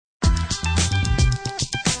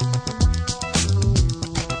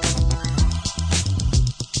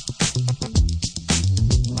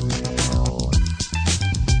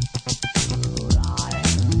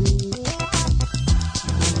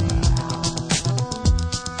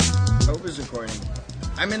recording.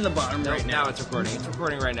 I'm in the bottom right now. Now it's recording. It's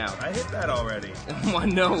recording right now. I hit that already.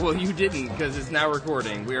 Well, you didn't, because it's now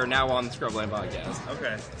recording. We are now on the Scrubland podcast.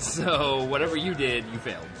 Okay. So, whatever you did, you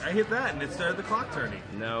failed. I hit that, and it started the clock turning.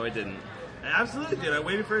 No, it didn't. I absolutely did. I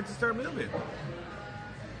waited for it to start moving.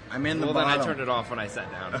 I'm in the Well, bottom. then I turned it off when I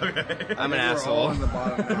sat down. Okay. I'm an We're all asshole. in the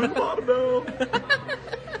bottom now. The bottom, though.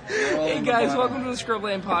 We're all Hey in the guys, bottom. welcome to the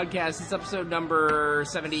Scrubland podcast. It's episode number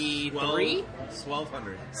 73?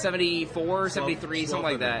 1,200. 74, 73, something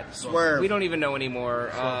like that. Swerve. We don't even know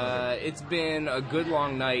anymore. It's been a good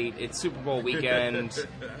long night. It's Super Bowl weekend.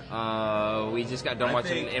 We just got done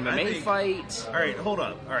watching an MMA fight. All right, hold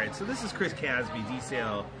up. All right, so this is Chris Casby,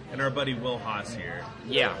 D-Sale, and our buddy Will Haas here.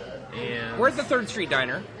 Yeah. And We're at the 3rd Street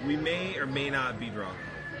Diner. we may or may not be drunk.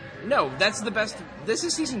 No, that's the best. This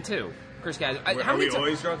is season 2, Chris Guys. Are we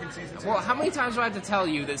always drunk in season 2? Well, how many times do I have to tell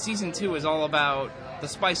you that season 2 is all about the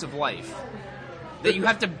spice of life? That you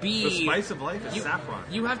have to be... The spice of life is saffron.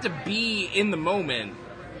 You have to be in the moment.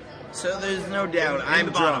 So there's no doubt I'm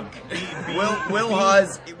the bottom. drunk.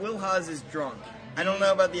 Will Haas is drunk. I don't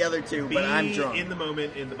know about the other two, but I'm drunk. In the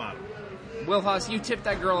moment, in the bottom. Will Haas, you tipped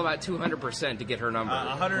that girl about 200% to get her number.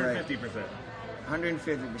 150%.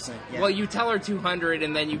 150%. Yeah. Well, you tell her 200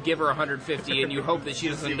 and then you give her 150 and you hope that she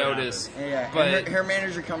Just doesn't see what notice. Yeah, But and her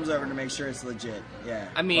manager comes over to make sure it's legit. Yeah.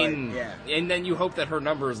 I mean, But, yeah. and then you hope that her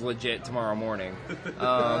number is legit tomorrow morning.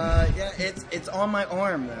 Yeah, it's on my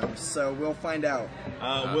arm though, so we'll find out.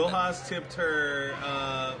 Will Haas tipped her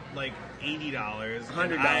like $80.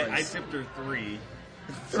 $100. I tipped her $3.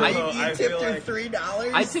 You I tipped feel her like-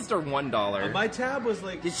 $3. I tipped her $1. My tab was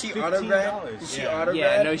like Did she $15. autograph? Did she autograph?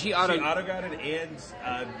 Yeah, no, she She autographed it,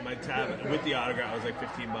 and my tab with the autograph was like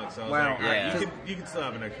 $15. So I was Wow. like, all right, Yeah. you can still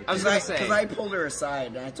have an extra. I was $10. gonna say- Because I pulled her aside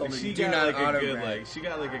and I told her, She do got not like a autograph. good she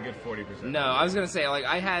got like a good 40%. No, I was gonna say, like,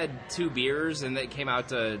 I had 2 beers and that came out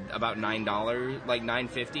to about $9, like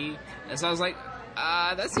 $9.50, and so I was like,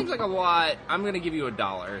 that seems like a lot. I'm gonna give you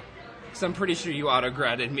 $1. Because I'm pretty sure you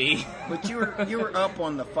auto-graded me. But you were up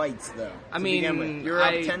on the fights though. I to mean, begin with. You were up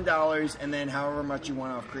I- $10 and then however much you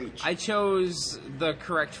won off Creech. I chose the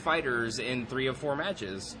correct fighters in 3 of 4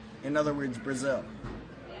 matches. In other words, Brazil.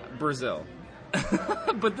 Brazil.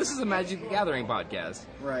 But this is a Magic the Gathering podcast.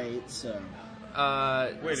 Right. So.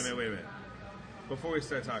 Wait a minute. Before we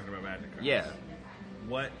start talking about Magic cards, Yeah.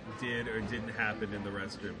 what did or didn't happen in the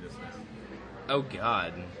restroom just now? Oh,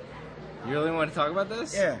 God. You really want to talk about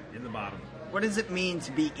this? Yeah. In the bottom. What does it mean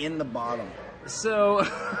to be in the bottom? So,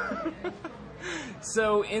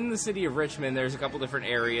 so in the city of Richmond, there's a couple different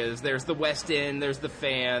areas. There's the West End, there's the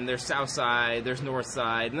Fan, there's South Side, there's North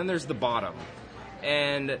Side, and then there's the bottom.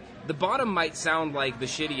 And the bottom might sound like the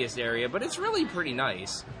shittiest area, but it's really pretty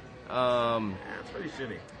nice. Yeah, it's pretty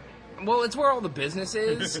shitty. Well, it's where all the business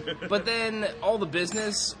is, but then all the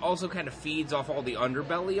business also kind of feeds off all the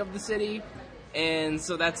underbelly of the city. And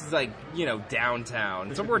so that's like,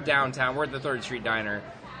 downtown. So we're downtown. We're at the 3rd Street Diner.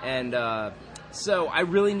 And so I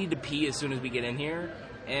really need to pee as soon as we get in here.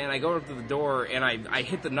 And I go up to the door and I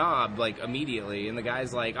hit the knob like immediately. And the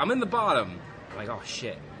guy's like, I'm in the bottom. I'm like, oh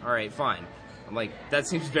shit. All right, fine. I'm like, that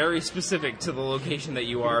seems very specific to the location that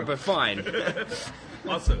you are, but fine.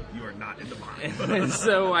 Also, you are not in the bottom. And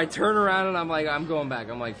so I turn around and I'm like, I'm going back.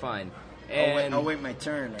 I'm like, fine. And I'll wait my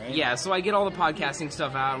turn, right? yeah, so I get all the podcasting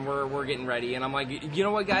stuff out, and we're getting ready, and I'm like, you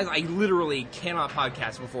know what, guys? I literally cannot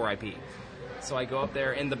podcast before I pee. So I go up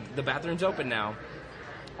there, and the bathroom's open now.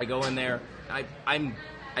 I go in there,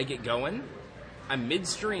 I get going, I'm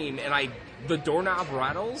midstream, and the doorknob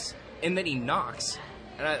rattles, and then he knocks,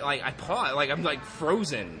 and I pause, like I'm like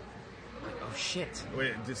frozen. I'm like, oh shit.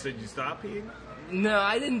 Wait, did you stop peeing? No,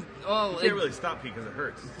 I didn't. Well, You can't really stop peeing because it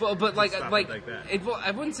hurts. but like Stop it like like that.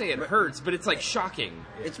 I wouldn't say it hurts, but it's like shocking.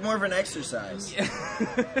 It's more of an exercise. Dude,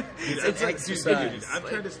 It's I've- exercise. dude, I've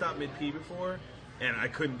tried to stop mid pee before, and I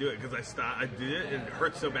couldn't do it because I did it, and it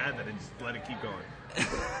hurt so bad that I just let it keep going.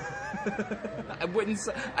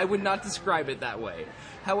 I would not describe it that way.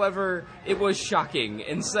 However, it was shocking,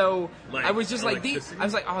 and so Like I was just like, electricity? I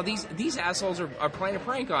was like, oh, these assholes are playing a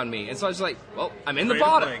prank on me, and so I was like, well, I'm in the Playing a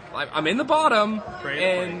bottom. prank. I'm in the bottom, Playing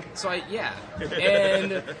a and prank. so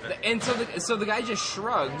and so the guy just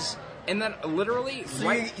shrugs, and then literally So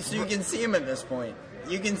you can see him at this point.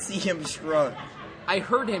 You can see him shrug. I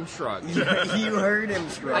heard him shrug. You heard him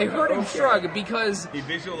shrug. I heard him Okay. shrug because He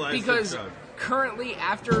visualized because the shrug. currently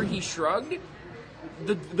after he shrugged,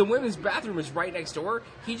 the women's bathroom is right next door.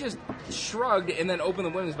 He just shrugged and then opened the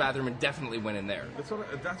women's bathroom and definitely went in there.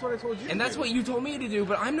 That's what I told you. And that's what you told me to do,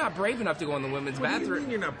 but I'm not brave enough to go in the women's What do you bathroom. mean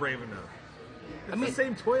you're not brave enough? It's the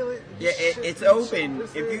same toilet. Yeah, it's open.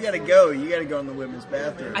 If you gotta go in the women's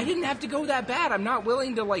bathroom. I didn't have to go that bad. I'm not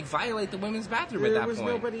willing to violate the women's bathroom at that point. There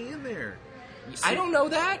was nobody in there. I don't know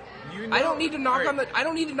that. You know, I don't need to knock on the. I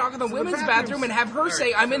don't need to knock on the So women's the bathroom and have her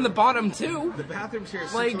say I'm in the bottom too. The bathrooms here are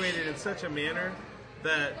situated in such a manner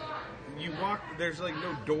that you walk. There's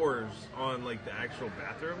no doors on the actual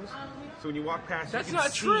bathrooms. So when you walk past, that's you can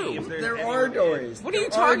not see true. If there's There are doors. What are you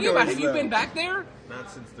talking about? Have you been back there? Not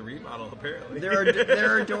since the remodel, apparently. There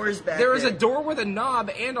are doors back there. There is a door with a knob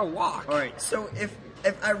and a lock. All right, so if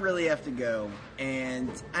I really have to go and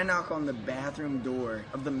I knock on the bathroom door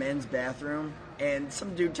of the men's bathroom and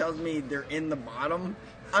some dude tells me they're in the bottom,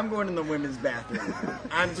 I'm going in the women's bathroom.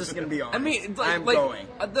 I'm just going to be honest. I mean, I'm going.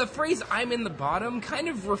 The phrase "I'm in the bottom" kind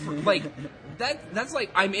of that's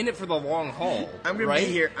I'm in it for the long haul. I'm going to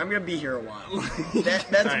be here. I'm going to be here a while.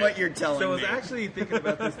 That's right. what you're telling me. So I was actually thinking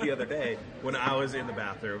about this the other day when I was in the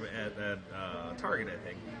bathroom at Target, I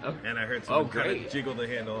think, and I heard someone kind of jiggle the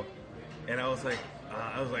handle, and I was like,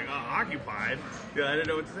 occupied. Yeah, I didn't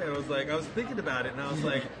know what to say. I was thinking about it, and I was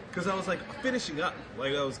like, because I was finishing up,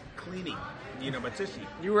 I was cleaning, my tushy.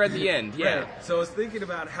 You were at the end, yeah. Right. So I was thinking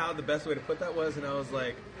about how the best way to put that was, and I was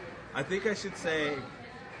like, I think I should say,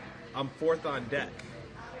 I'm fourth on deck.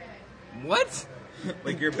 What?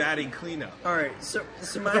 You're batting cleanup. All right, so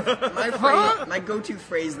my go-to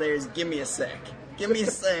phrase there is "give me a sec." Give me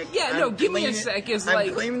a sec. Yeah, give me a sec is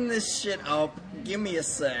I'm cleaning this shit up. Give me a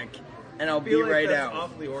sec. And I'll be right that's out.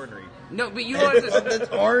 Awfully ornery. No, but you know what? That's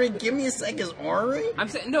ornery. Give me a sec is ornery. I'm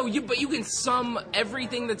saying no. But you can sum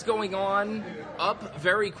everything that's going on up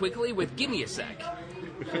very quickly with "give me a sec."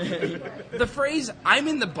 The phrase "I'm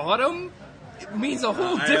in the bottom" means a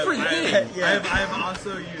whole different thing. I have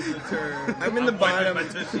also used the term I'm in the bottom.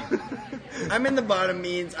 I'm in the bottom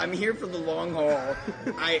means I'm here for the long haul.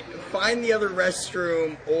 I find the other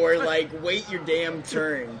restroom or wait your damn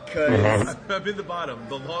turn. Cause I'm in the bottom.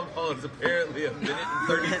 The long haul is apparently a minute and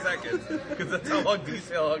 30 seconds because that's how long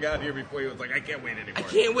D-Cell hung out here before he was like, I can't wait anymore. I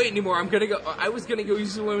can't wait anymore. I'm gonna go. I was gonna go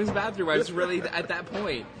use the women's bathroom. I was really at that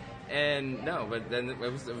point. And no, but then it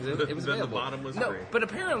was available. The bottom was free. But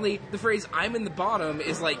apparently the phrase "I'm in the bottom"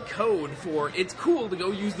 is code for it's cool to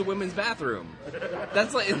go use the women's bathroom.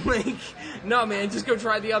 That's no man, just go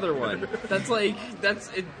try the other one. That's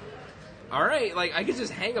it. All right, I could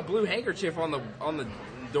just hang a blue handkerchief on the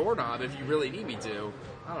doorknob if you really need me to.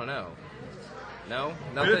 I don't know. No?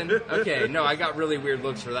 Nothing? Okay, no, I got really weird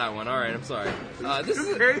looks for that one. All right, I'm sorry. This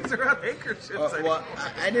is carries around handkerchiefs. Well,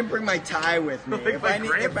 I didn't bring my tie with me. If I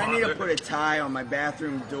need to put a tie on my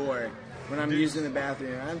bathroom door when I'm using the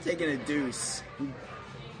bathroom, I'm taking a deuce.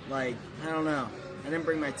 I don't know. I didn't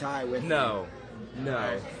bring my tie with me. No.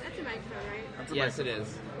 That's a microphone, right? Yes, it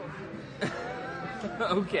is.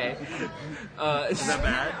 Okay. Is that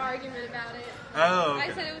bad? An argument about it. Oh,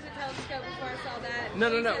 okay. I said it was a telescope before I saw that. No.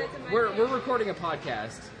 You said it's a We're microphone. recording a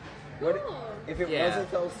podcast. Oh. If it Yeah. was a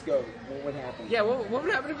telescope, what would happen? Yeah, what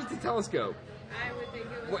would happen if it's a telescope? I would think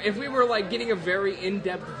it was. Well, if we were getting a very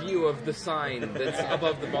in-depth view of the sign that's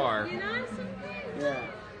above the bar. You know something? Yeah.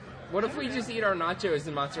 What if we just eat our nachos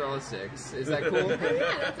and mozzarella sticks? Is that cool?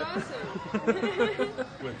 Yeah, that's awesome. With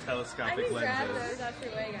I telescopic can grab lenses. those out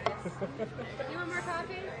your way, guys. You want more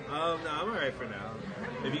coffee? No, I'm alright for now.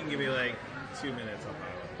 If you can give me 2 minutes, I'll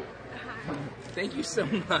follow. Thank you so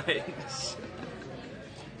much.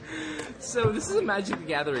 So this is a Magic the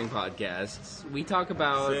Gathering podcast. We talk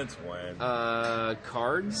about Since when?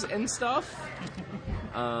 cards and stuff,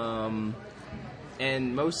 and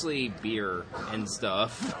mostly beer and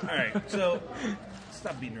stuff. All right, so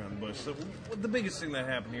stop beating around the bush. So, what the biggest thing that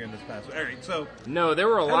happened here in this past? All right, so No, there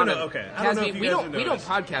were a lot of. okay. I don't know if you we guys don't have we don't noticed.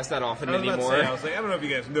 podcast that often I was about to anymore. say, I was like, I don't know if you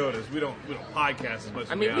guys noticed. We don't podcast as much.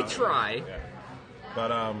 I as mean, we are. try. Yeah.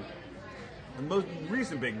 But the most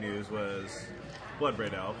recent big news was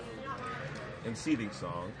Bloodbraid Elf and Seething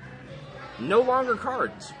Song. No longer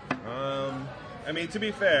cards. I mean, to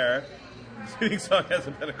be fair, Seething Song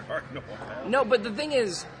hasn't been a card in a while. No, but the thing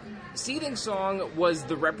is, Seething Song was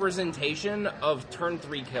the representation of turn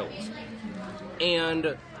 3 kills.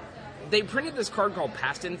 And they printed this card called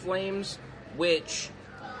Past in Flames, which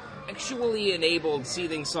actually enabled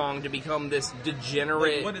Seething Song to become this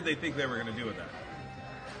degenerate... What did they think they were going to do with that?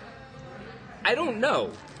 I don't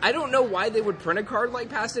know. I don't know why they would print a card like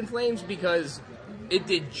Past in Flames, because it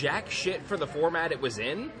did jack shit for the format it was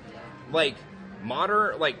in.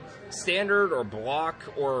 Modern, standard or block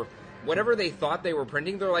or whatever they thought they were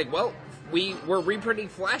printing, they're like, well, we're reprinting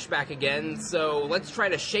Flashback again, so let's try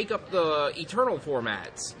to shake up the Eternal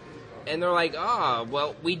formats. And they're like,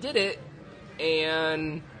 well, we did it,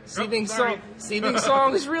 and Seething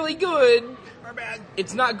Song is really good, Our bad.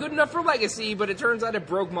 It's not good enough for Legacy, but it turns out it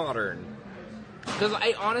broke Modern. Because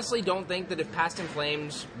I honestly don't think that if Past in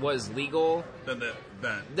Flames was legal, Then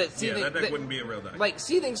that Seething, deck wouldn't be a real deck. Like,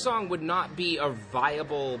 Seething Song would not be a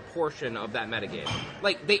viable portion of that metagame.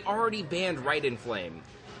 Like, they already banned Right in Flame.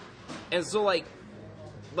 And so, like,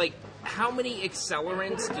 how many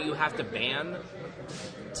accelerants do you have to ban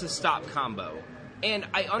to stop combo? And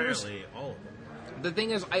I understand. Apparently, all of them. The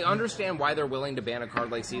thing is, I understand why they're willing to ban a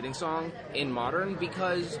card like Seething Song in Modern,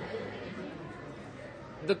 because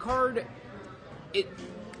the card,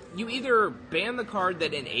 you either ban the card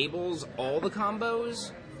that enables all the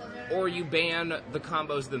combos, or you ban the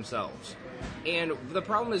combos themselves. And the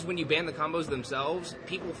problem is when you ban the combos themselves,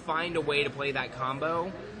 people find a way to play that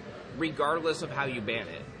combo regardless of how you ban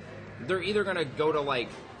it. They're either going to go to like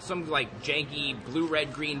some like janky blue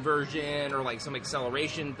red green version or like some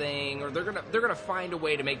acceleration thing, or they're going to find a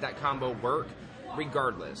way to make that combo work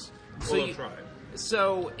regardless.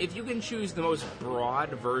 So if you can choose the most broad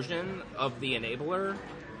version of the enabler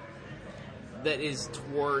that is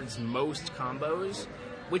towards most combos,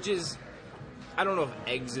 which is, I don't know if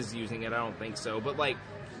Eggs is using it, I don't think so, but like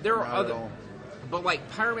there are other, but like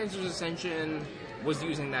Pyromancer's Ascension was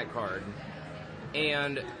using that card,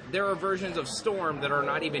 and there are versions of Storm that are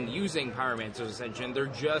not even using Pyromancer's Ascension, they're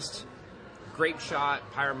just Grape Shot,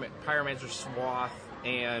 Pyromancer Swath,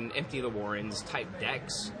 and Empty the Warrens type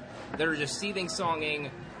decks that are just Seething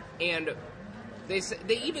Songing, and they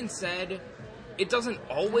even said it doesn't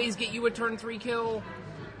always get you a turn 3 kill,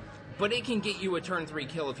 but it can get you a turn 3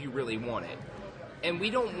 kill if you really want it. And we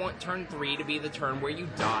don't want turn 3 to be the turn where you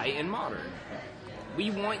die in Modern. We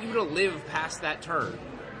want you to live past that turn.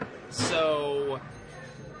 So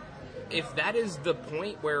if that is the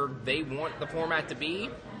point where they want the format to be,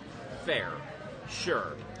 fair,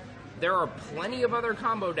 sure. There are plenty of other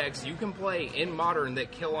combo decks you can play in Modern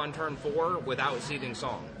that kill on turn 4 without Seething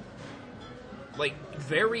Song. Like,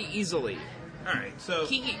 very easily. Alright, so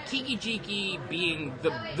Kiki Jiki being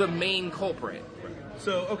the main culprit.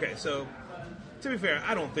 So to be fair,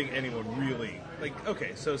 I don't think anyone really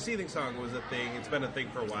so Seething Song was a thing, it's been a thing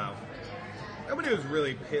for a while. Nobody was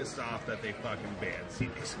really pissed off that they fucking banned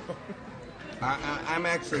Seething Song. I'm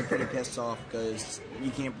actually pretty pissed off because you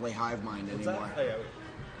can't play Hive Mind anymore.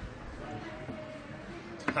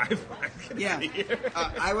 Hive Mind. Yeah,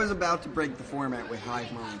 I was about to break the format with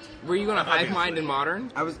Hive Mind. Were you going to Hive Mind in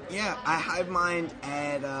Modern? I Hive Mind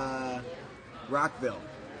at Rockville,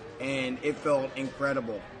 and it felt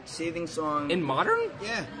incredible. Seething Song in Modern?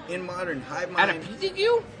 Yeah, in Modern. Hive Mind. At a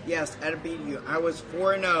PTQ? Yes, at a PTQ. I was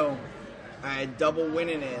 4-0. I had double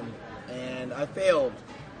winning in, and I failed.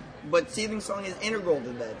 But Seething Song is integral to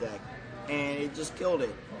that deck, and it just killed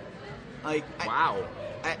it. Wow.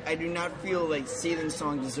 I do not feel like Seething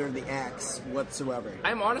Song deserved the axe whatsoever.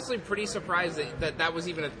 I'm honestly pretty surprised that was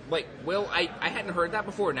even Will, I hadn't heard that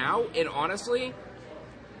before now, and honestly,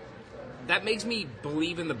 that makes me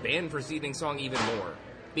believe in the ban for Seething Song even more.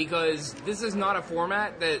 Because this is not a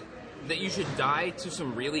format that you should die to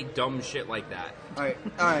some really dumb shit like that.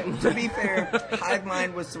 Alright. To be fair, Hive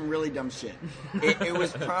Mind was some really dumb shit. It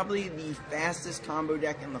was probably the fastest combo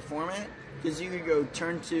deck in the format, because you could go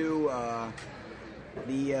turn 2,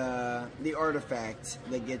 the artifact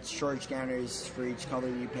that gets charge counters for each color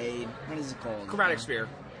you paid. What is it called? Chromatic Sphere.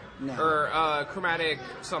 No. Or Chromatic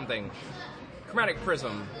something. Chromatic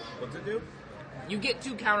Prism. What's it do? You get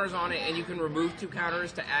 2 counters on it, and you can remove 2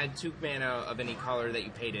 counters to add 2 mana of any color that you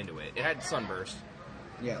paid into it. It had Sunburst.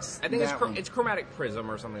 Yes. I think it's Chromatic Prism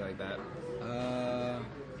or something like that.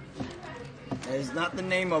 That is not the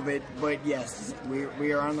name of it, but yes,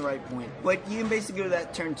 we are on the right point. But you can basically go to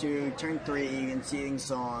that turn 2, turn 3, and Seething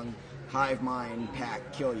Song, Hive Mind,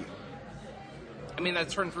 Pack, kill you. I mean,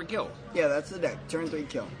 that's turn 3 kill. Yeah, that's the deck. Turn 3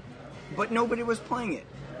 kill. But nobody was playing it.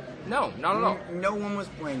 No, not at all. No one was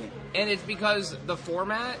playing it. And it's because the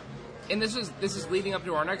format, and this is leading up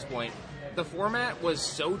to our next point, the format was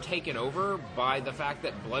so taken over by the fact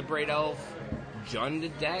that Bloodbraid Elf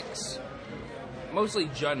Jund decks, mostly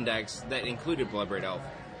Jund decks that included Bloodbraid Elf,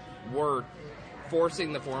 were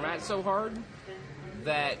forcing the format so hard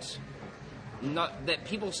that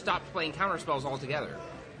people stopped playing counterspells altogether.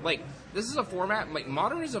 Like, this is a format, like,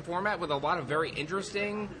 Modern is a format with a lot of very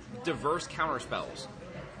interesting, diverse counterspells.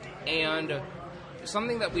 And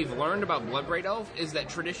something that we've learned about Bloodbraid Elf is that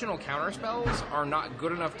traditional counterspells are not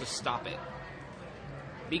good enough to stop it.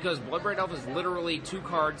 Because Bloodbraid Elf is literally 2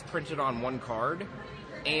 cards printed on 1 card.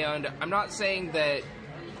 And I'm not saying that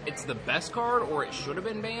it's the best card or it should have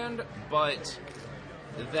been banned, but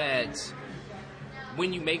that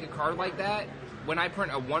when you make a card like that, when I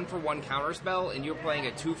print a 1-for-1 counterspell and you're playing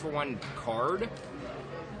a 2-for-1 card,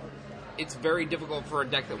 it's very difficult for a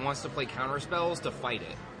deck that wants to play counter spells to fight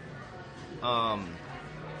it. I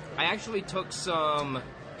actually took some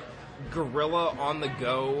Guerrilla on the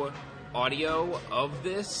go audio of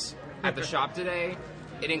this at the shop today.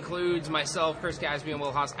 It includes myself, Chris Casby, and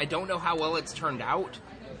Will Haas. I don't know how well it's turned out,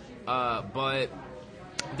 but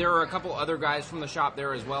there are a couple other guys from the shop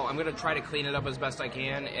there as well. I'm going to try to clean it up as best I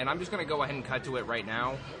can, and I'm just going to go ahead and cut to it right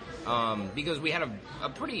now, because we had a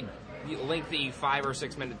pretty lengthy 5 or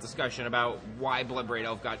 6 minute discussion about why Bloodbraid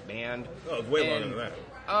Elf got banned. Oh, it's way longer than that.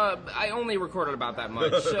 I only recorded about that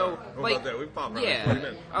much, so like, that? We popped around yeah. 20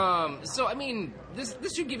 minutes. So I mean, this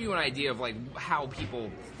should give you an idea of like how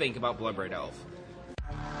people think about Bloodbraid Elf.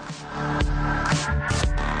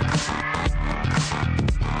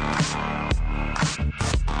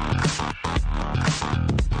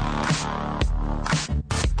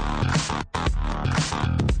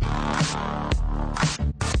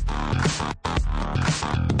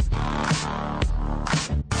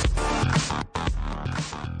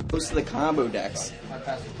 Most of the combo decks,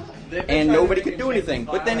 and nobody could do anything.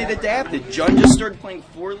 But then it adapted. Jund just started playing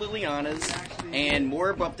 4 Lilianas and more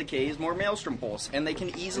Abrupt Decays, more Maelstrom Pulse, and they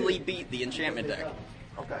can easily beat the enchantment deck.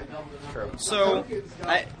 Okay, true. So,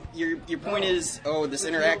 your point is, oh, this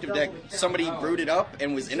interactive deck, somebody brewed it up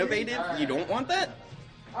and was innovative? You don't want that?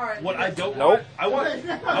 What I don't want, I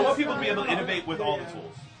want people to be able to innovate with all the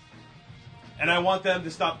tools, and I want them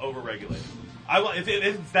to stop over-regulating. If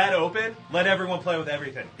it's that open, let everyone play with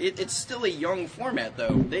everything. It's still a young format,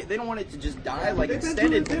 though. They don't want it to just die like They've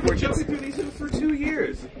extended. been jumping through these for 2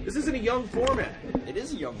 years. This isn't a young format. It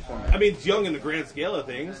is a young format. I mean, it's young in the grand scale of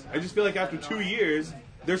things. I just feel like after 2 years,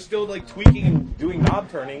 they're still like tweaking and doing knob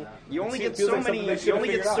turning. You only get so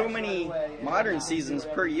many modern seasons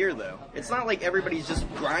per year, though. It's not like everybody's just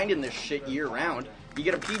grinding this shit year round. You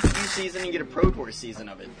get a PTQ season, you get a Pro Tour season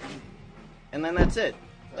of it, and then that's it.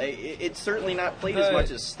 It's certainly not played as much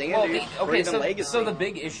as Standard or even Legacy. So the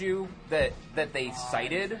big issue that they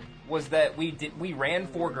cited was that we ran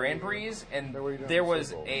 4 Grand Prix, and there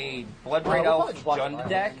was a Bloodbraid Elf Jund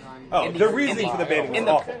deck. Oh, the reasoning for the banning was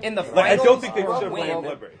awful. In the I don't think they should have win. banned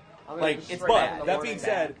Bloodbraid. It's But bad. that being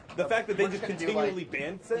said, the fact that they just continually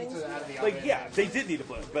banned things, yeah, they did need to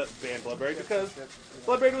ban Bloodbraid because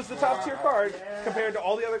Bloodbraid was the top tier card compared to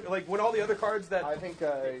all the other, when all the other cards that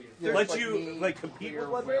let you compete with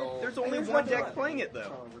Bloodbraid. There's only one deck playing it,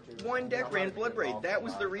 though. One deck ran Bloodbraid. That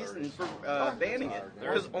was the reason for banning it.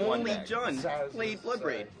 Because only Jund played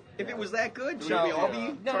Bloodbraid. If it was that good, should we all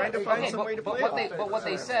be trying to find some way to play it? But what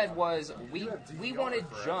they said was we wanted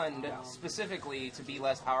Jund specifically to be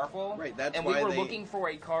less powerful. Right, that's and why we were looking for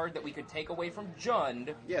a card that we could take away from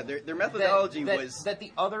Jund. Yeah, their methodology was that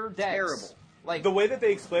the other decks, terrible. Like the way that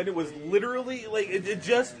they explained it was literally it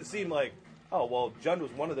just seemed like, oh, well, Jund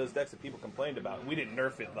was one of those decks that people complained about. We didn't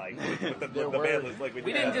nerf it with the ban list like we did.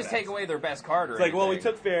 We didn't just take away their best card or anything. It's like, well, we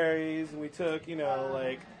anything. took Fairies, and we took,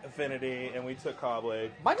 Affinity, and we took Cobblade.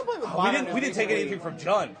 My complaint with We didn't take anything from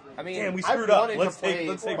Jund. I mean, damn, we screwed up. Let's take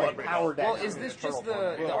Bloodbraid. Bloodbraid. Well, is this just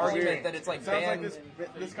the argument that it's like ban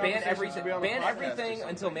everything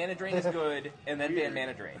until Mana Drain is good, and then ban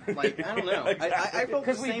Mana Drain? Like, I don't know. I felt the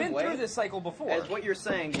Because we've same been way through this cycle before. as what you're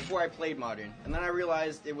saying before I played Modern, and then I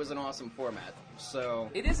realized it was an awesome format. So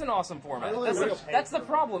It is an awesome format. That's the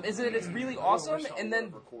problem, is that it's really awesome, and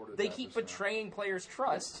then they keep betraying players'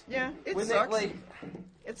 trust. yeah, it When they, sucks.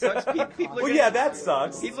 It sucks. People are Well, gonna, yeah, that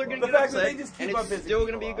sucks. people are going the to get fact that upset, they just and keep on it's pissing still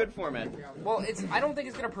going to people be a off. good format. Well, I don't think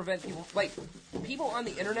it's going to prevent people, people on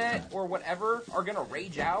the internet or whatever are going to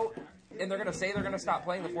rage out, and they're going to say they're going to stop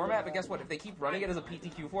playing the format, but guess what? If they keep running it as a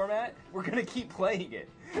PTQ format, we're going to keep playing it.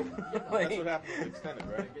 That's what happened with Extended,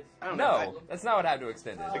 right? I don't know. No, that's not what happened to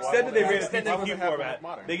Extended. Extended, they ran a Extended PTQ was format.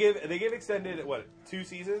 Modern. They gave Extended, 2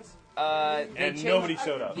 seasons? They And changed- nobody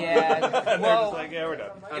showed up. Yeah, And they're well, just like, yeah, we're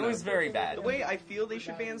done. it was very bad. The way I feel they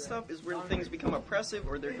should ban stuff is when things become oppressive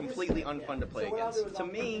or they're completely unfun to play against. To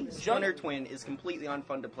me, Splinter Twin is completely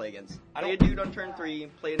unfun to play against. Play a dude on turn 3,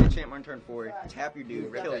 play an enchantment on turn 4, tap your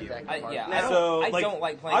dude, kill you. I So, don't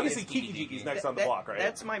like playing obviously against Kiki Jiki's Kiki. next on the block, right?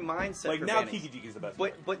 That's my mindset Like, for now banning. Kiki Jiki's the best.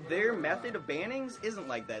 But their method of bannings isn't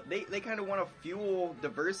like that. They kind of want to fuel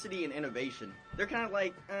diversity and innovation. They're kind of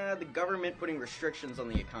like the government putting restrictions on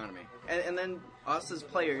the economy. And then us as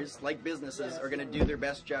players, like businesses, are going to do their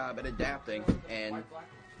best job at adapting and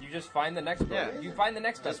You just find the next. Yeah. You find the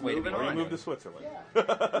next best way to beat Or you Broken. move to Switzerland. Just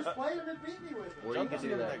play him and beat me with it. Or you could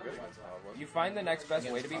do that. You find the next best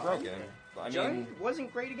way to beat Broken. I John mean,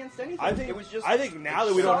 wasn't great against anything. I think. it was just. I think now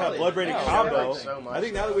that we don't have solid. Bloodbraided No, combo, so much. I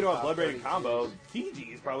think now that we don't have Bloodbraided combo, Kiki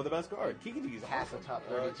is probably the best card. Kiki is Half awesome. the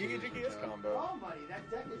top Kiki 32. is combo.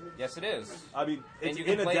 yes, it is. I mean, it's And you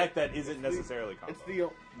can in a play- deck that isn't necessarily combo. It's the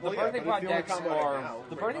The birthing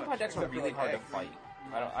pod decks are really hard to fight.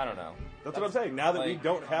 I don't know. That's what I'm saying. Now that we like-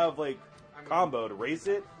 don't have like combo to race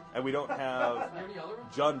it, and we don't have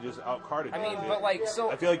Jun just outcarded. I mean, it, but like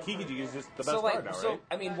so. I feel like Kiki is just the best card now, right?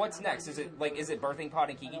 I mean, what's next? Is it birthing pod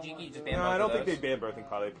and Kiki Jiki? You just ban No, both I don't of think those? they ban Birthing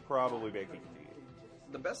Pod. They probably ban Kiki.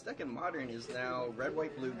 The best deck in Modern is now Red,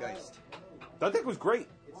 White, Blue Geist. That deck was great.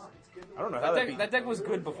 I don't know how That deck was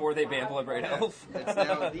good before they banned Bloodbraid Elf. It's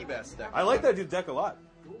now the best deck. I like that dude's deck a lot.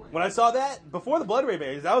 When I saw that before the Blood Ray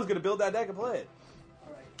bans, I was going to build that deck and play it.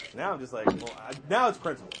 Now I'm just like, well, now it's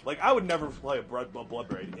principle. Like I would never play a Blood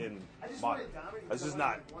Braid in Modern. That's just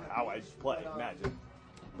not how I play Magic.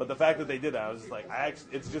 But the fact that they did that, I was just like,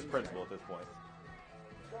 it's just principle at this point.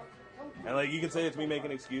 And like you can say it's me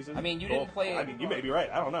making excuses. I mean, you didn't play it- I mean, you may be right.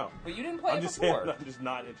 I don't know. But you didn't play I'm it just before. saying, I'm just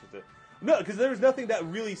not interested. No, because there was nothing that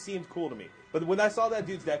really seemed cool to me. But when I saw that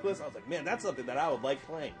dude's deck list, I was like, man, that's something that I would like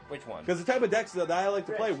playing. Which one? Because the type of decks that I like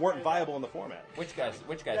to play weren't viable in the format. Which guy's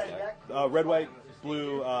deck? Red, white,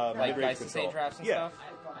 blue, Like mid-range Geist to control. Say Traps and Yeah.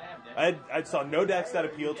 stuff? I saw no decks that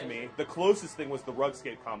appealed to me. The closest thing was the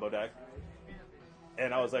Rugscape combo deck.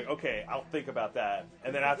 And I was like, okay, I'll think about that.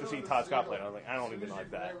 And then after seeing Todd Scott play, I was like, I don't even like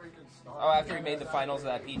that. Oh, after he made the finals of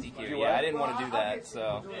that PTQ. Yeah, I didn't want to do that,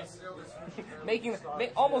 so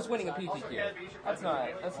almost winning a PTQ. That's not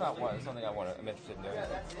something I'm interested in doing.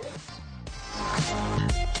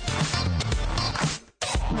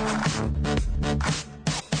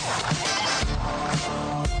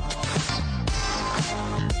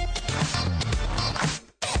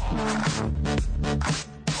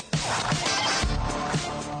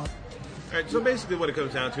 Alright, so basically what it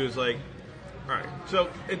comes down to is like, alright, so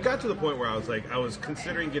it got to the point where I was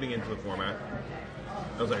considering getting into the format.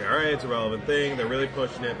 I was like, alright, it's a relevant thing, they're really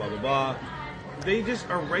pushing it, blah, blah, blah. They just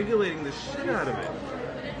are regulating the shit out of it.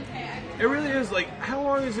 It really is, like, how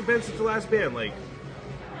long has it been since the last ban? Like,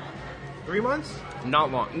 3 months?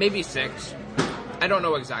 Not long, maybe 6. I don't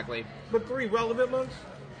know exactly. But 3 relevant months?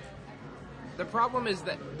 The problem is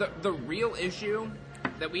that the real issue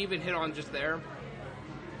that we even hit on just there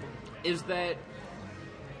is that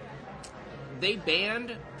they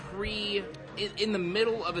banned in the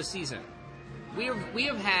middle of a season. We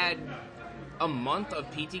have had a month of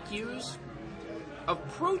PTQs of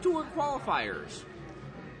Pro Tour qualifiers,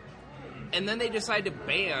 and then they decide to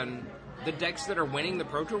ban the decks that are winning the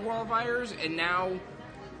Pro Tour qualifiers, and now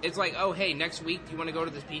it's like, oh hey, next week do you want to go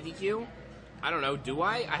to this PTQ? I don't know, do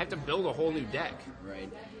I? I have to build a whole new deck.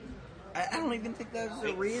 Right. I don't even think that was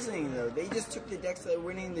the reasoning, though. They just took the decks that were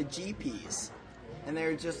winning the GPs. And they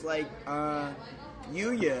were just like,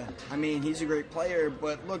 Yuya, I mean, he's a great player,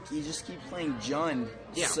 but look, he just keeps playing Jund.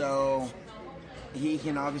 Yeah. So he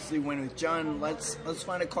can obviously win with Jund. Let's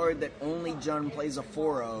find a card that only Jund plays a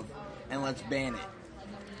 4 of, and let's ban it.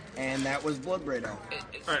 And that was Bloodbraid Elf.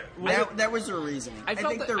 Alright, That was their reasoning. I felt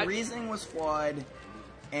think that- their reasoning was flawed,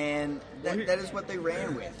 and that is what they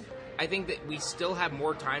ran with. I think that we still have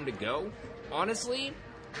more time to go. Honestly,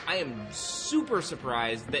 I am super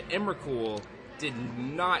surprised that Emrakul did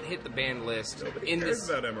not hit the ban list in cares this.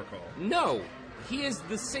 about Emrakul. No, he is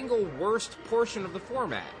the single worst portion of the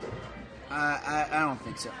format. I don't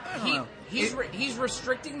think so. I don't know. He's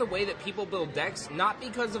restricting the way that people build decks, not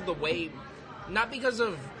because of the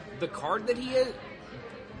card that he is,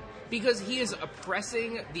 because he is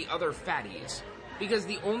oppressing the other fatties. Because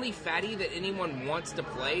the only fatty that anyone wants to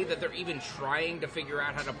play, that they're even trying to figure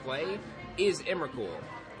out how to play, is Emrakul.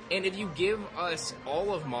 And if you give us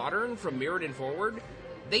all of Modern from Mirrored and Forward,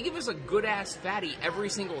 they give us a good-ass fatty every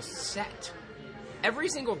single set. Every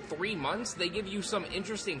single 3 months, they give you some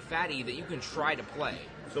interesting fatty that you can try to play.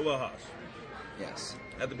 So, Will Haas, Yes.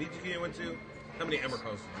 at the PTQ you went to, how many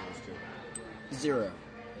Emrakuls did you lose to? 0.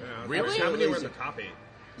 Yeah, Really? How many were in the top 8?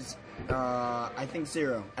 I think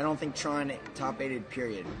 0. I don't think Tron top 8'd,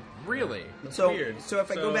 period. Really? So, Weird. so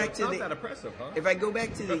if I go back it's to not the that impressive, huh? if I go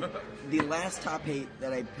back to the last top 8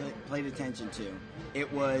 that I paid attention to,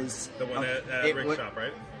 it was The one at it Rick's wa- shop,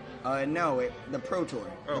 right? No, the Pro Tour.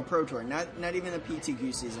 Oh. The Pro Tour, not even the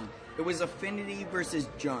PTQ season. It was Affinity versus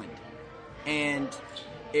Jund, and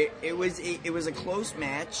it was a close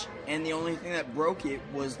match. And the only thing that broke it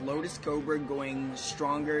was Lotus Cobra going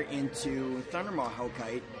stronger into Thundermaw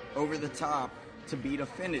Hellkite over the top to beat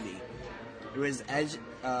Affinity. It was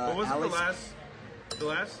What was Alex, the last The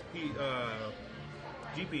last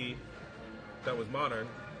GP that was modern,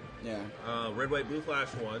 Red, White, Blue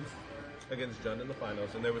Flash won against Jund in the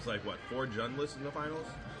finals, and there was 4 Jund lists in the finals?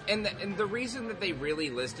 And the reason that they really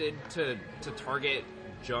listed to target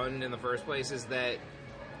Jund in the first place is that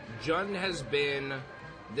Jund has been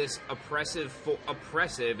this oppressive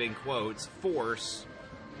in quotes force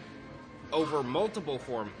over multiple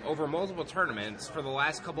tournaments for the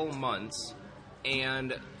last couple of months,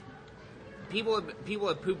 and people have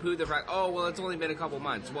poo-pooed the fact, oh well, it's only been a couple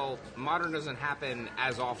months. Well, modern doesn't happen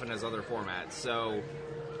as often as other formats, so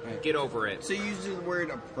get over it. So you use the word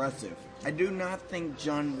oppressive. I do not think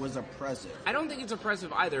Jund was oppressive. I don't think it's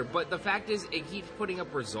oppressive either, but the fact is it keeps putting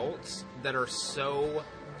up results that are so...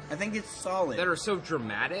 I think it's solid. That are so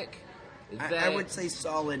dramatic. I would say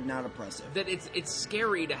solid, not oppressive. That it's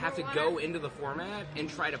scary to have to go into the format and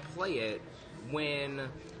try to play it when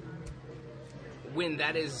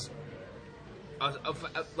that is...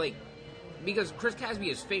 because Chris Casby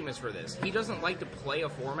is famous for this. He doesn't like to play a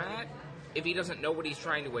format if he doesn't know what he's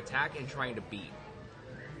trying to attack and trying to beat.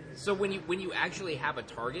 So when you actually have a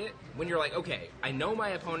target, when you're like, okay, I know my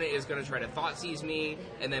opponent is going to try to Thoughtseize me,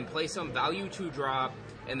 and then play some value 2 drop,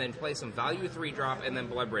 and then play some value 3 drop, and then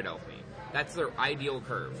Bloodbraid Elf me. That's their ideal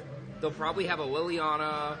curve. They'll probably have a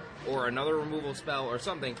Liliana or another removal spell or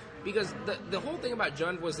something, because the whole thing about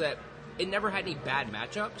Jund was that it never had any bad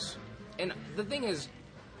matchups. And the thing is,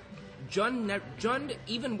 Jund,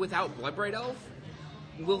 even without Bloodbraid Elf,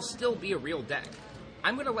 will still be a real deck.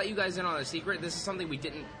 I'm going to let you guys in on a secret. This is something we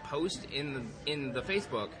didn't post in the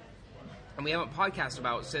Facebook, and we haven't podcast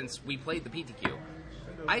about since we played the PTQ.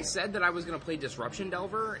 I said that I was going to play Disruption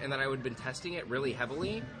Delver, and that I would have been testing it really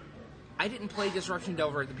heavily. I didn't play Disruption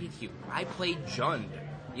Delver at the PTQ. I played Jund.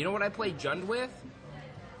 You know what I played Jund with?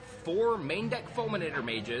 4 main deck Fulminator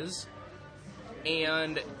Mages,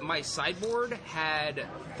 and my sideboard had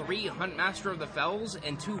 3 Huntmaster of the Fells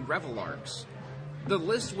and 2 Revelarks. The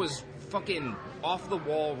list was fucking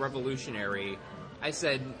off-the-wall revolutionary. I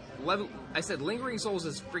said Lingering Souls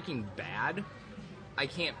is freaking bad. I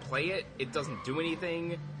can't play it. It doesn't do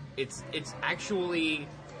anything. It's actually...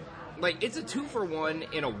 it's a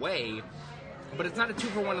 2-for-1 in a way, but it's not a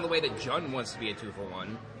 2-for-1 in the way that Jund wants to be a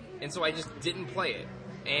 2-for-1. And so I just didn't play it.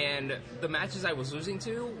 And the matches I was losing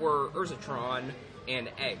to were Urzatron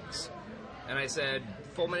and Eggs. And I said,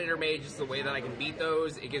 Fulminator Mage is the way that I can beat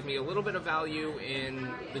those. It gives me a little bit of value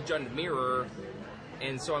in the Jund Mirror,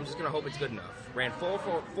 and so I'm just going to hope it's good enough. Ran 4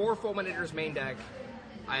 Fulminators main deck.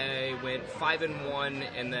 I went 5-1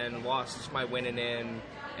 and then lost my winning in,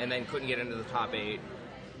 and then couldn't get into the top 8.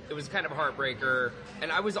 It was kind of a heartbreaker,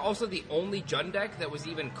 and I was also the only Jund deck that was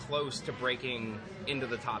even close to breaking into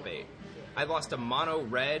the top 8. I lost a mono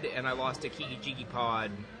red, and I lost a Kiki Jiki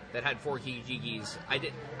Pod that had 4 Kiki Jikis. I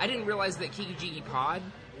didn't realize that Kiki Jiki Pod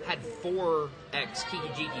had 4x Kiki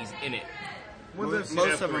Jikis in it.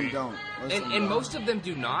 Most of them don't. Most of them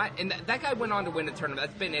do not. And that guy went on to win the tournament.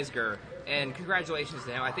 That's Ben Isger. And congratulations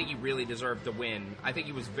to him. I think he really deserved to win. I think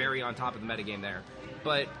he was very on top of the metagame there.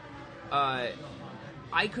 But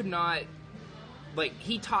I could not...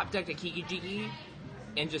 he top-decked a Kiki Jiki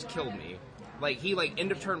and just killed me. He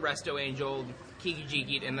end-of-turn Resto Angel'd, Kiki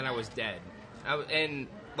Jiki'd, and then I was dead.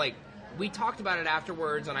 We talked about it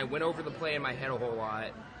afterwards, and I went over the play in my head a whole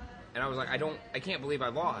lot, and I was like, I can't believe I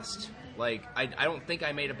lost. I don't think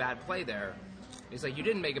I made a bad play there. He's like, you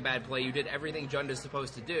didn't make a bad play, you did everything Jund is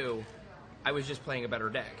supposed to do. I was just playing a better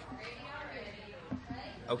deck.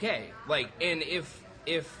 Okay, and if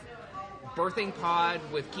Birthing Pod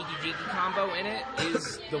with Kiki Jiki combo in it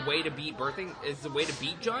is the way to beat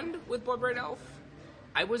Jund with Bloodbraid Elf,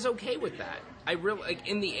 I was okay with that. I really,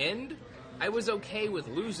 in the end, I was okay with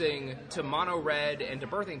losing to Mono Red and to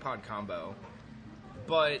Birthing Pod combo.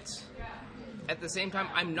 But at the same time,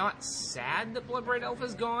 I'm not sad that Bloodbraid Elf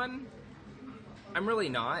is gone. I'm really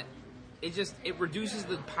not. It reduces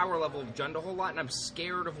the power level of Jund a whole lot, and I'm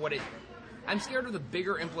scared of I'm scared of the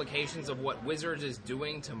bigger implications of what Wizards is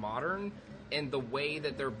doing to Modern and the way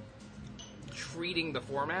that they're treating the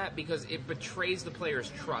format, because it betrays the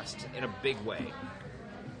player's trust in a big way.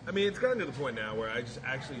 I mean, it's gotten to the point now where I just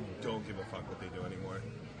actually don't give a fuck what they do anymore.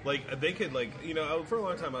 They could, for a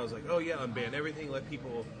long time I was like, oh yeah, unban everything, let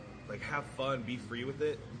people, have fun, be free with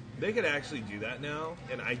it. They could actually do that now,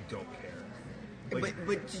 and I don't care. But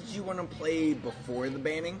did you want to play before the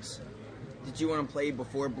bannings? Did you want to play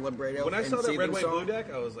before Bloodbraid Elf? When I saw that Red, White, Blue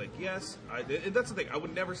deck, I was like, yes. And that's the thing. I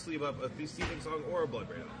would never sleeve up a Thieving Song or a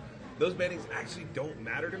Bloodbraid Elf. Those bannings actually don't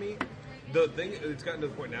matter to me. The thing, it's gotten to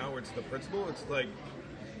the point now where it's the principle. It's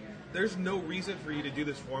there's no reason for you to do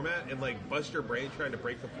this format and like bust your brain trying to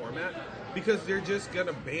break the format because they're just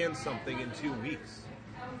gonna ban something in 2 weeks.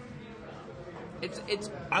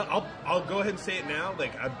 I'll go ahead and say it now.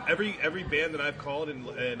 Like every ban that I've called in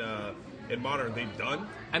Modern, they've done.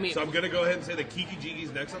 I mean, so I'm gonna go ahead and say that Kiki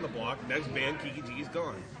Jigi's next on the block. Next ban, Kiki Jigi's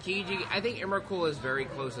gone. Kiki Jigi, I think Emrakul is very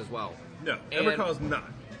close as well. No, Emrakul is not.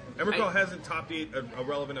 Emrakul hasn't topped a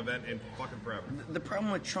relevant event in fucking forever. The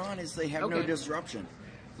problem with Tron is they have no disruption.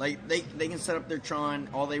 Like, they can set up their Tron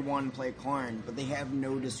all they want and play Karn, but they have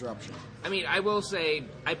no disruption. I mean, I will say,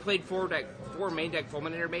 I played four main deck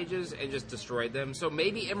Fulminator Mages and just destroyed them, so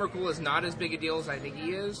maybe Emrakul is not as big a deal as I think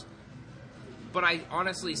he is, but I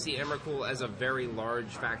honestly see Emrakul as a very large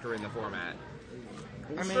factor in the format.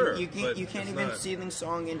 I mean, you can't even Seething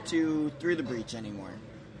Song into Through the Breach anymore.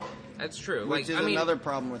 That's true. Which is another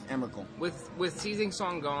problem with Emrakul. With Seething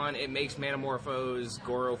Song gone, it makes Manamorphose,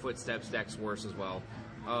 Goro Footsteps decks worse as well.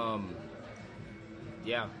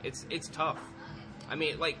 Yeah, it's tough. I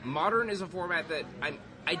mean, like, Modern is a format that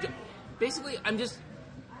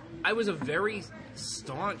I was a very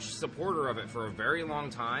staunch supporter of it for a very long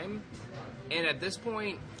time, and at this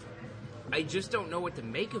point, I just don't know what to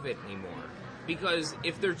make of it anymore. Because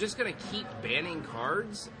if they're just going to keep banning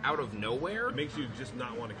cards out of nowhere... It makes you just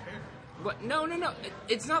not want to care. But no.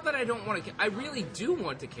 It's not that I don't want to care. I really do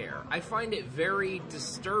want to care. I find it very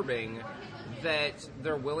disturbing that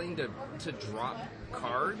they're willing to drop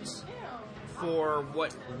cards for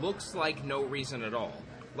what looks like no reason at all.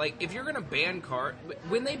 Like, if you're going to ban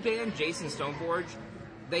when they banned Jason Stoneforge,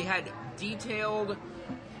 they had detailed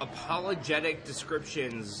apologetic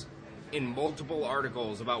descriptions in multiple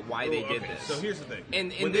articles about why they did this. So here's the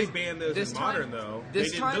thing. When they banned those in Modern, though, they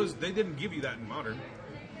didn't give you that in Modern.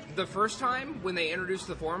 The first time, when they introduced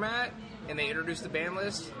the format and they introduced the ban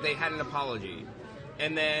list, they had an apology.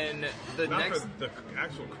 And then Not for the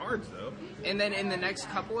actual cards, though. And then in the next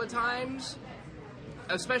couple of times,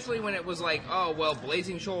 especially when it was like, oh, well,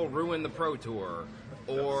 Blazing Shoal ruined the Pro Tour.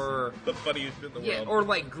 Or the funniest in the world. Yeah, or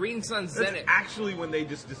like Green Sun Zenith. That's actually when they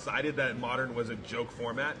just decided that Modern was a joke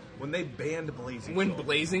format. When they banned Blazing Shoal. When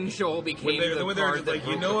Blazing Shoal became the card that like,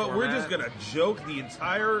 you know what? We're just gonna joke the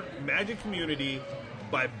entire Magic community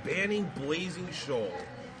by banning Blazing Shoal.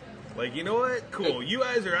 Like, you know what? Cool. You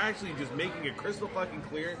guys are actually just making it crystal fucking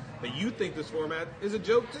clear that you think this format is a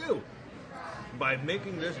joke too, by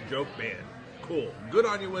making this joke ban. Cool. Good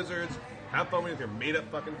on you, Wizards. Have fun with your made-up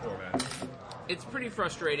fucking format. It's pretty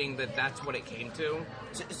frustrating that that's what it came to.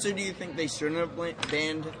 So do you think they shouldn't have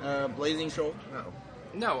banned Blazing Shoal? No.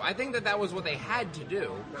 No, I think that was what they had to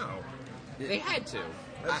do. No. They had to.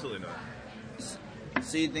 Absolutely not.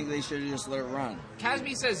 So you think they should have just let it run?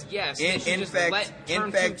 Casby says yes. In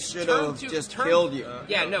fact, should have just killed you.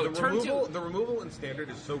 The removal in Standard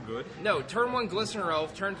is so good. No, turn 1 Glistener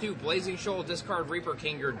Elf, turn 2 Blazing Shoal, discard Reaper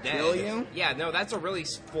King, you're dead. Kill you? Yeah, no, that's a really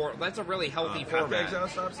healthy format. Exile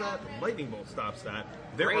stops that. Lightning Bolt stops that.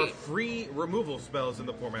 There are free removal spells in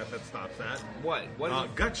the format that stops that.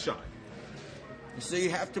 What? Gut Shot. So you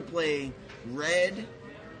have to play red.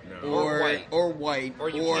 No. Or white, or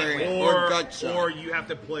gut shot. Or you have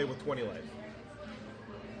to play with 20 life.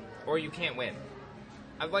 Or you can't win.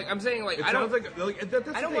 I'm saying, like, it I don't... That's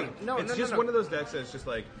the thing. It's just one of those decks that's just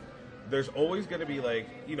like, there's always going to be like,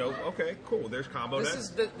 you know, okay, cool, there's combo decks.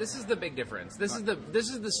 This is the big difference. This is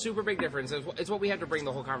the super big difference. It's what we have to bring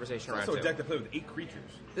the whole conversation around to. It's also a deck to play with 8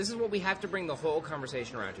 creatures. This is what we have to bring the whole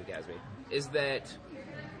conversation around to, Casby. Is that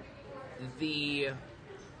the...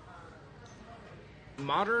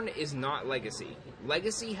 Modern is not Legacy.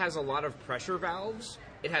 Legacy has a lot of pressure valves.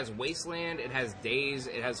 It has Wasteland, it has Daze,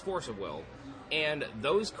 it has Force of Will. And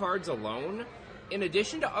those cards alone, in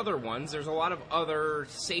addition to other ones, there's a lot of other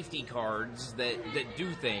safety cards that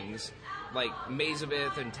do things, like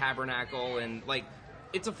Mazavith and Tabernacle, and like,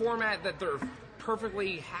 it's a format that they're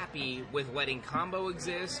perfectly happy with letting combo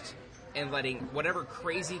exist and letting whatever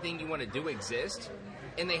crazy thing you want to do exist,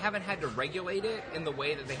 and they haven't had to regulate it in the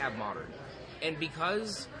way that they have Modern. And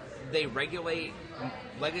because they regulate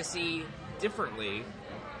Legacy differently,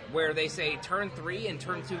 where they say turn 3 and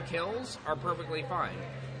turn 2 kills are perfectly fine,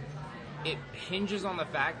 it hinges on the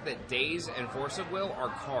fact that Daze and Force of Will are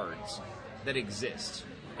cards that exist.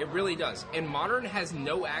 It really does. And Modern has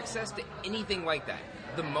no access to anything like that.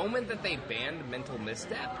 The moment that they banned Mental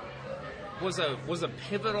Misstep was a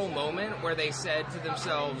pivotal moment where they said to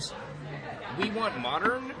themselves, we want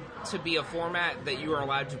Modern to be a format that you are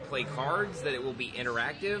allowed to play cards, that it will be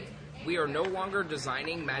interactive. We are no longer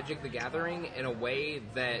designing Magic the Gathering in a way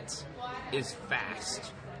that is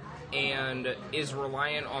fast and is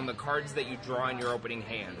reliant on the cards that you draw in your opening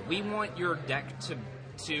hand. We want your deck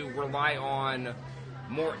to rely on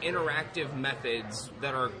more interactive methods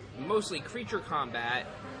that are mostly creature combat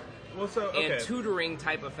and tutoring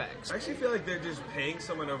type effects. I actually feel like they're just paying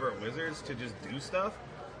someone over at Wizards to just do stuff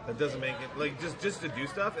that doesn't make it, like, just to do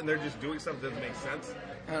stuff, and they're just doing stuff that doesn't make sense,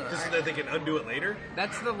 just so that they can undo it later.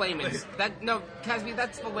 That's the layman's... Casby,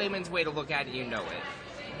 that's the layman's way to look at it, you know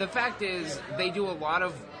it. The fact is, they do a lot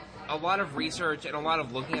of research and a lot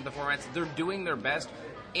of looking at the formats. They're doing their best,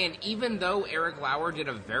 and even though Eric Lauer did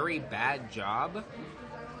a very bad job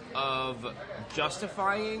of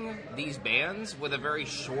justifying these bans with a very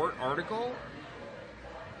short article,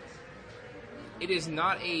 it is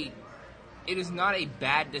not a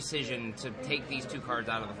bad decision to take these two cards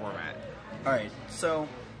out of the format. All right, so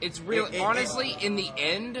it's real. Honestly, in the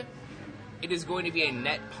end, it is going to be a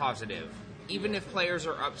net positive, even if players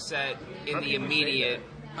are upset in the immediate.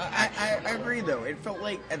 I agree, though. It felt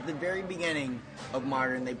like at the very beginning of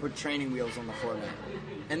Modern, they put training wheels on the format,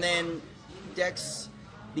 and then decks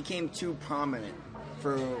became too prominent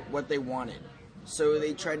for what they wanted. So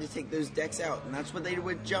they tried to take those decks out, and that's what they did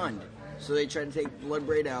with Jund. So they tried to take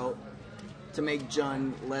Bloodbraid out to make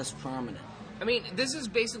Jund less prominent. I mean, this is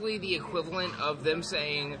basically the equivalent of them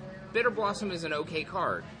saying Bitter Blossom is an okay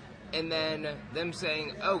card, and then them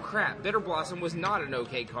saying, oh crap, Bitter Blossom was not an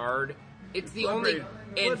okay card. It's the only...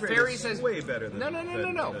 And Fairy says... way better than...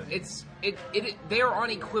 No. They are on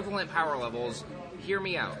equivalent power levels. Hear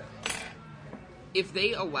me out. If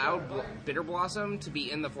they allowed Bitter Blossom to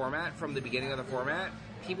be in the format from the beginning of the format,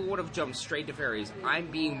 people would have jumped straight to Fairies.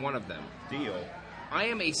 I'm being one of them. Deal. I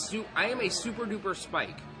am a super duper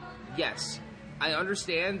spike. Yes, I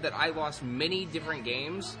understand that I lost many different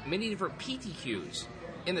games, many different PTQs.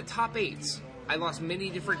 In the top 8s, I lost many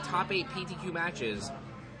different top 8 PTQ matches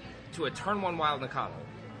to a turn 1 Wild Nakano.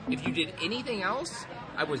 If you did anything else,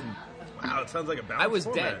 I was... Wow, it sounds like a balanced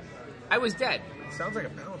format. I was dead. It sounds like a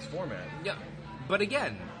balanced format. Yeah, but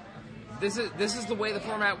again, this is the way the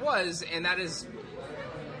format was, and that is...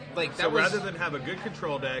 Like, that rather than have a good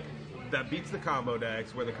control deck that beats the combo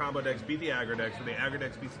decks, where the combo decks beat the aggro decks, where the aggro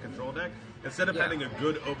decks beats the control deck, instead of having a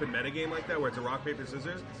good open metagame like that, where it's a rock, paper,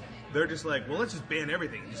 scissors, they're just like, well, let's just ban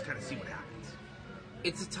everything and just kind of see what happens.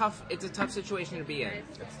 It's a tough situation to be in.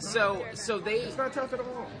 It's not tough at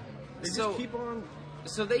all. They just keep on.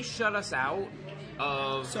 So they shut us out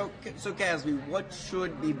of... So Casby, what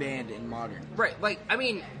should be banned in Modern? Right, like, I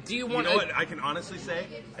mean, do you want... You know what? I can honestly say,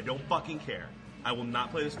 I don't fucking care. I will not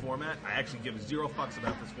play this format. I actually give zero fucks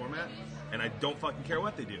about this format, and I don't fucking care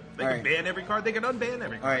what they do. They can ban every card. They can unban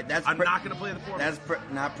every card. All right, I'm not going to play the format.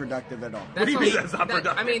 That's not productive at all. What do you mean that's not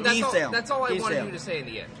productive? I mean, that's all I wanted you to say in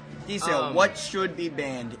the end. Desale, what should be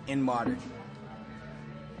banned in Modern?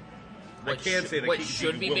 I can't say that what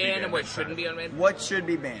should be banned and what shouldn't be unbanned. What should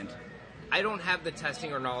be banned? I don't have the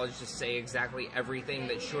testing or knowledge to say exactly everything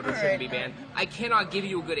that should or shouldn't be banned. I cannot give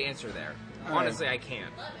you a good answer there. Honestly, I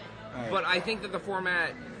can't. But I think that the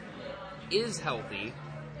format is healthy.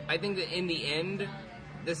 I think that in the end,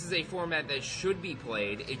 this is a format that should be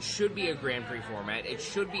played. It should be a Grand Prix format. It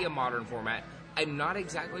should be a Modern format. I'm not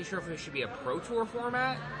exactly sure if it should be a Pro Tour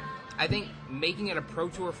format. I think making it a Pro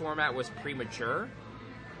Tour format was premature.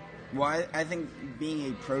 Well, I think being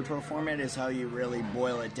a Pro Tour format is how you really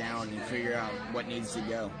boil it down and figure out what needs to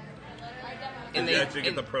go. And they actually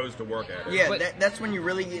get the pros to work at it. Yeah, that's when you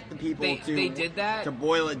really get the people they did that to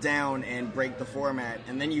boil it down and break the format,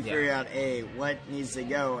 and then you figure out what needs to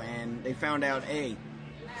go. And they found out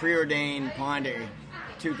preordained Ponder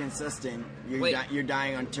too consistent. You're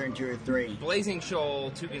dying on turn 2 or 3. Blazing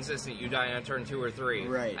Shoal too consistent. You die on turn 2 or 3.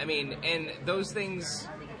 Right. I mean, and those things,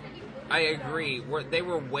 I agree. They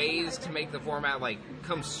were ways to make the format like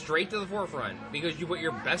come straight to the forefront because you put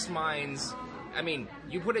your best minds. I mean,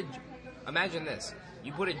 imagine this.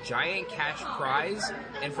 You put a giant cash prize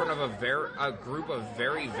in front of a group of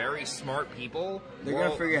very, very smart people. They're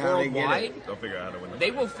going to figure out how to get it. They'll figure out how to win.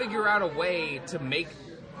 They will figure out a way to make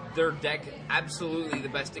their deck absolutely the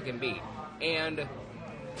best it can be. And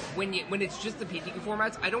when it's just the PTQ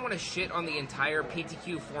formats, I don't want to shit on the entire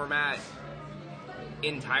PTQ format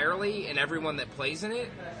entirely and everyone that plays in it.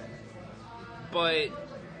 But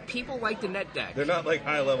people like the net deck. They're not like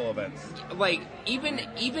high level events. Like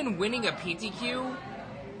even winning a PTQ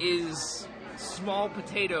is small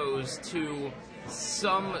potatoes to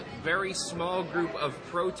some very small group of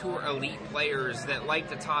Pro Tour elite players that like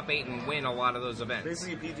the top 8 and win a lot of those events.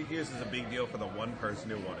 Basically, PTQs is a big deal for the one person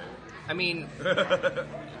who won it. I mean,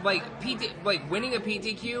 like winning a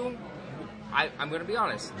PTQ. I'm going to be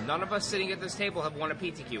honest. None of us sitting at this table have won a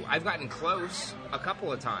PTQ. I've gotten close a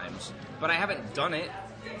couple of times, but I haven't done it.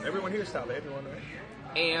 Everyone here's top 8, right?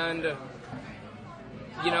 And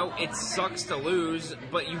it sucks to lose,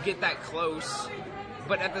 but you get that close.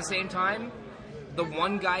 But at the same time, the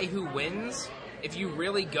one guy who wins, if you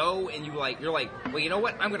really go and you're like, well, you know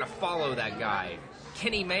what? I'm going to follow that guy.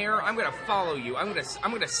 Kenny Mayer, I'm going to follow you. I'm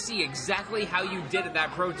going to see exactly how you did at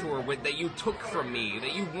that Pro Tour that you took from me,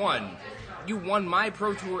 that you won. You won my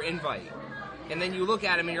Pro Tour invite. And then you look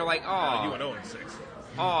at him and you're like, oh. You went 0-6.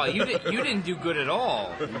 Oh, you didn't do good at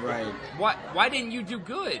all. Right. Why didn't you do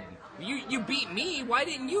good? You beat me. Why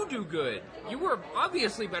didn't you do good? You were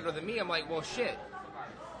obviously better than me. I'm like, well, shit.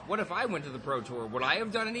 What if I went to the Pro Tour? Would I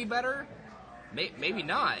have done any better? Maybe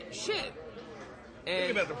not. Shit. The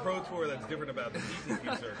thing about the Pro Tour that's different about the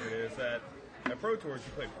PTQ circuit is that at Pro Tours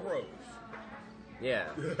you play pros. Yeah.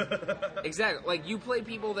 Exactly. Like, you play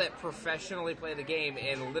people that professionally play the game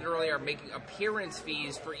and literally are making appearance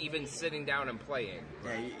fees for even sitting down and playing.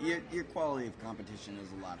 Yeah, your quality of competition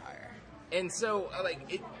is a lot higher. And so,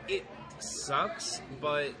 like, it sucks,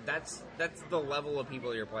 but that's the level of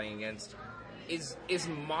people you're playing against. Is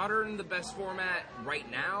Modern the best format right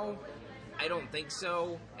now? I don't think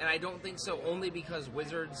so. And I don't think so only because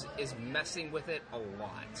Wizards is messing with it a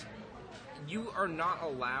lot. You are not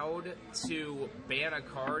allowed to ban a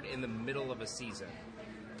card in the middle of a season.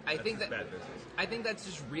 I think that's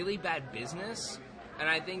just really bad business, and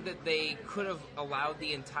I think that they could have allowed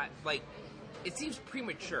the entire, like, it seems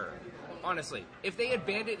premature, honestly. If they had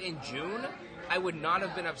banned it in June, I would not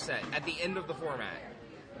have been upset at the end of the format,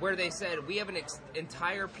 where they said, we have an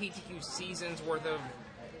entire PTQ season's worth of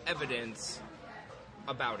evidence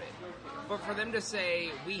about it. But for them to say,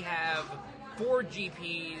 we have 4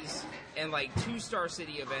 GPs and like 2 Star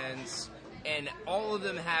City events, and all of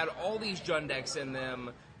them had all these Jund decks in them,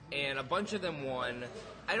 and a bunch of them won,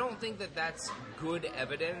 I don't think that that's good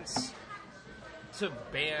evidence to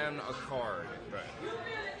ban a card.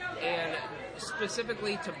 Right. And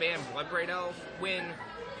specifically to ban Bloodbraid Elf, when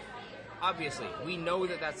obviously we know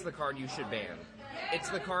that that's the card you should ban. It's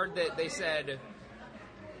the card that they said,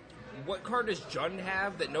 what card does Jund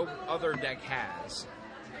have that no other deck has?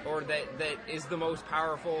 Or that is the most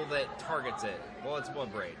powerful that targets it? Well, it's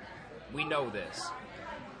Bloodbraid. We know this.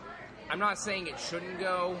 I'm not saying it shouldn't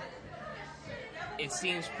go. It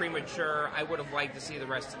seems premature. I would have liked to see the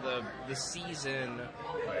rest of the season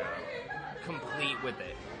complete with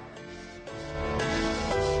it.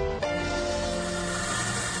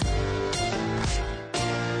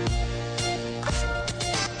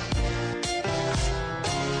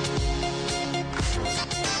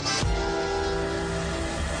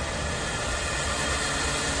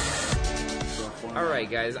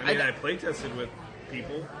 Alright, guys. I play tested with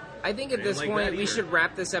people. I think at this point we should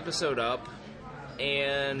wrap this episode up.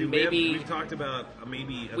 And we've talked about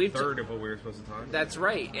maybe a third of what we were supposed to talk about. That's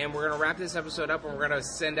right. And we're going to wrap this episode up, and we're going to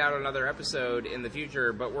send out another episode in the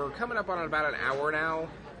future. But we're coming up on about an hour now.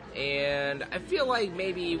 And I feel like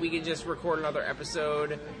maybe we could just record another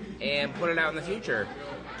episode and put it out in the future.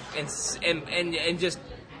 And just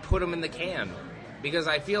put them in the can. Because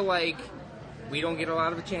I feel like we don't get a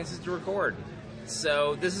lot of chances to record.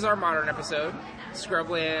 So this is our Modern episode,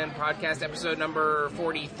 Scrubland podcast episode number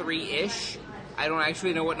 43-ish. I don't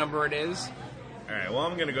actually know what number it is. All right, well,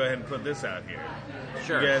 I'm going to go ahead and put this out here.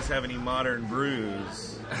 Sure. If you guys have any Modern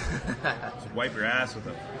brews, just wipe your ass with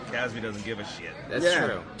them. Casby doesn't give a shit. That's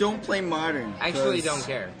true. Don't play Modern. Actually, don't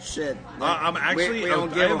care. Shit. I'm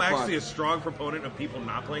actually a strong proponent of people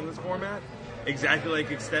not playing this format, exactly like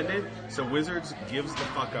Extended, so Wizards gives the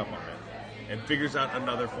fuck up on it and figures out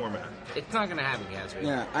another format. It's not going to happen, Casby.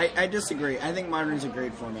 Yeah, I disagree. I think Modern's a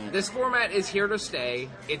great format. This format is here to stay.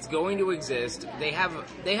 It's going to exist. They have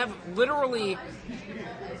literally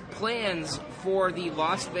plans for the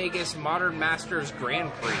Las Vegas Modern Masters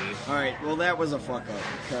Grand Prix. All right, well, that was a fuck up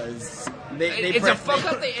because it's a fuck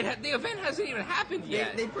up. The event hasn't even happened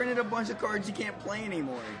yet. They printed a bunch of cards you can't play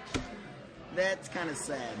anymore. That's kind of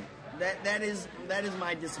sad. That is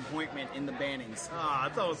my disappointment in the bannings.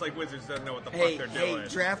 It's almost like Wizards doesn't know what the fuck they're doing. Hey,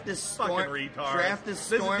 draft a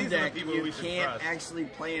storm deck you can't actually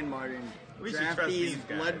play in Modern. Draft these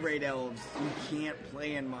Bloodbraid Elves you can't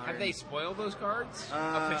play in Modern. Have they spoiled those cards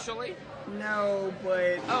officially? No,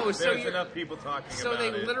 but there's enough people talking about it. So they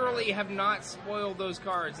literally have not spoiled those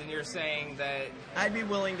cards, and you're saying that I'd be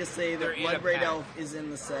willing to say that Bloodbraid Elf is in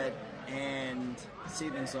the set and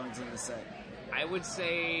Seething Song's in the set. I would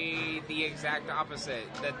say the exact opposite,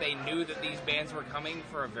 that they knew that these bans were coming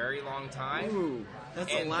for a very long time. Ooh,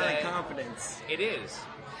 that's a lot of confidence. It is.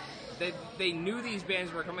 They knew these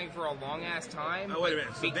bans were coming for a long-ass time. Oh, wait a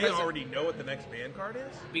minute. So they already know what the next ban card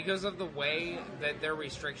is? Because of the way that their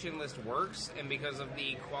restriction list works, and because of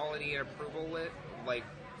the quality and approval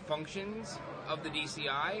functions of the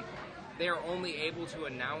DCI, they are only able to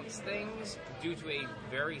announce things due to a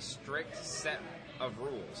very strict set of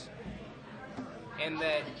rules. And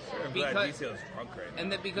that I'm glad because DCL's drunk right now.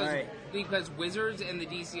 and that because Wizards and the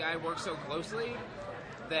DCI work so closely,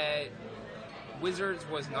 that Wizards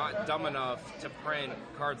was not dumb enough to print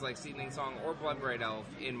cards like Seething Song or Bloodbraid Elf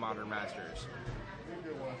in Modern Masters,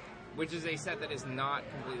 which is a set that is not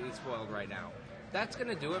completely spoiled right now. That's going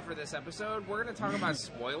to do it for this episode. We're going to talk about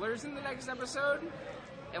spoilers in the next episode,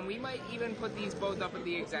 and we might even put these both up at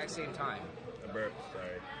the exact same time. A burp,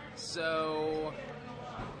 sorry. So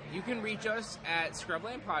you can reach us at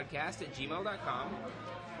scrublandpodcast@gmail.com.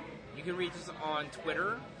 You can reach us on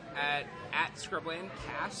Twitter at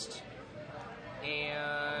scrublandcast.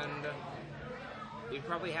 And we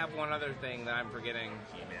probably have one other thing that I'm forgetting.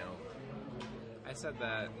 Email. I said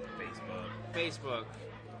that. Facebook.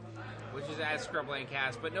 Which is at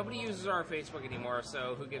Scrublandcast, but nobody uses our Facebook anymore,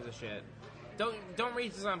 so who gives a shit? Don't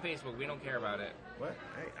reach us on Facebook. We don't care about it. What?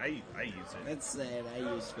 I use it. That's sad. I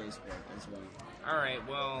use Facebook as well. All right.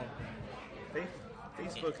 Well,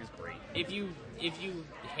 Facebook is great. If you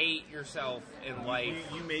hate yourself in life,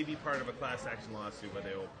 you may be part of a class action lawsuit, but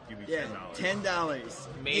they'll give you $10. $10.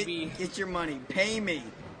 Maybe get your money. Pay me.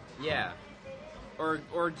 Yeah. Or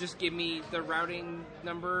just give me the routing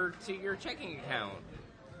number to your checking account.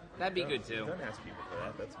 That'd be good too. Don't ask people for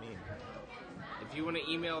that. That's mean. If you want to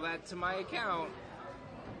email that to my account,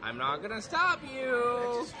 I'm not gonna stop you.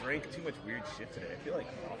 I just drank too much weird shit today. I feel like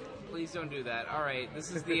awful. Please don't do that. All right,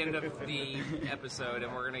 this is the end of the episode,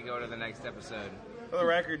 and we're gonna go to the next episode. For the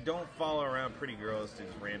record, don't follow around pretty girls to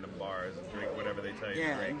just random bars and drink whatever they tell you to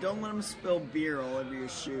Yeah, drink. and don't let them spill beer all over your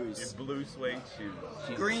shoes. Your blue suede shoes.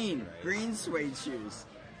 Green suede shoes.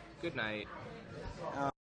 Good night.